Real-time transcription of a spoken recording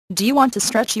Do you want to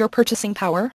stretch your purchasing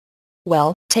power?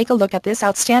 Well, take a look at this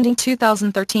outstanding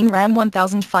 2013 Ram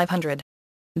 1500.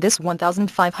 This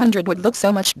 1500 would look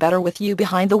so much better with you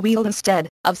behind the wheel instead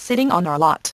of sitting on our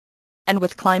lot. And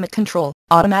with climate control,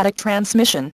 automatic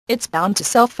transmission, it's bound to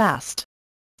sell fast.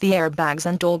 The airbags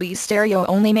and Dolby stereo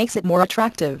only makes it more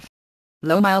attractive.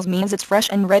 Low miles means it's fresh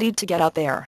and ready to get out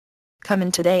there. Come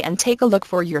in today and take a look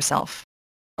for yourself.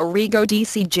 Arrigo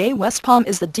DCJ West Palm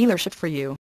is the dealership for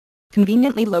you.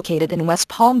 Conveniently located in West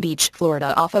Palm Beach,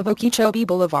 Florida off of Okeechobee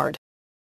Boulevard.